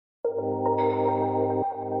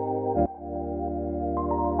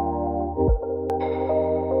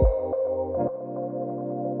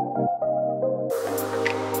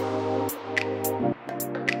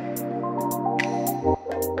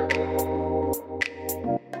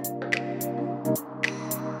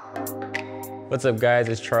What's up guys,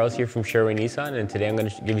 it's Charles here from Qashqai Nissan, and today I'm going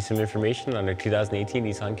to give you some information on our 2018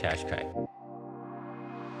 Nissan Qashqai.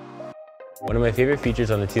 One of my favorite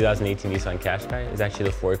features on the 2018 Nissan Qashqai is actually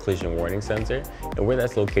the forward collision warning sensor, and where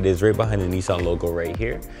that's located is right behind the Nissan logo right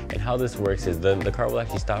here. And how this works is the car will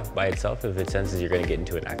actually stop by itself if it senses you're going to get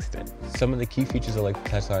into an accident. Some of the key features I'd like to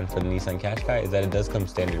touch on for the Nissan Qashqai is that it does come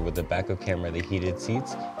standard with the backup camera, the heated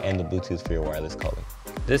seats, and the Bluetooth for your wireless calling.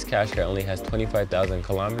 This Qashqai only has 25,000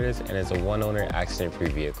 kilometers and is a one-owner accident-free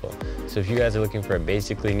vehicle. So if you guys are looking for a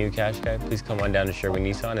basically new Qashqai, please come on down to Qashqai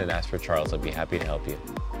Nissan and ask for Charles. I'll be happy to help you.